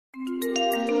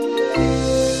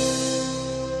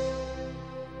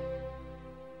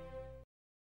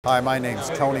Hi, my name's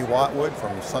Tony Wattwood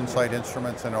from Sunsight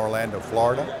Instruments in Orlando,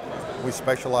 Florida. We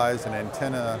specialize in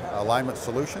antenna alignment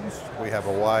solutions. We have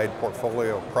a wide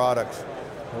portfolio of products.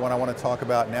 The one I want to talk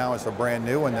about now is a brand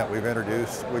new one that we've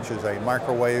introduced, which is a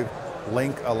microwave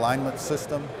link alignment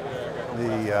system.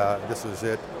 This is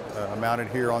it mounted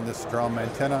here on this drum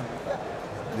antenna.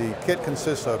 The kit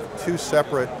consists of two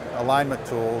separate alignment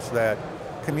tools that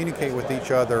communicate with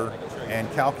each other and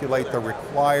calculate the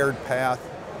required path,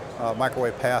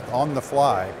 microwave path on the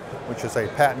fly, which is a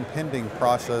patent pending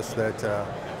process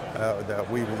that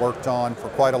we worked on for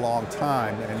quite a long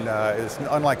time and is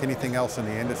unlike anything else in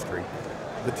the industry.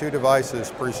 The two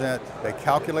devices they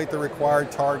calculate the required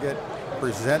target,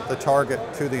 present the target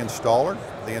to the installer.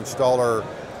 The installer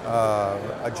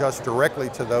adjusts directly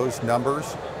to those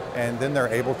numbers, and then they're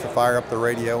able to fire up the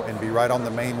radio and be right on the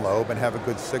main lobe and have a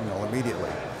good signal immediately.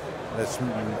 This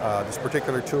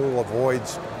particular tool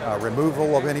avoids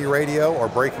removal of any radio or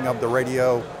breaking of the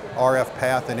radio RF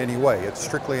path in any way. It's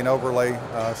strictly an overlay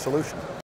solution.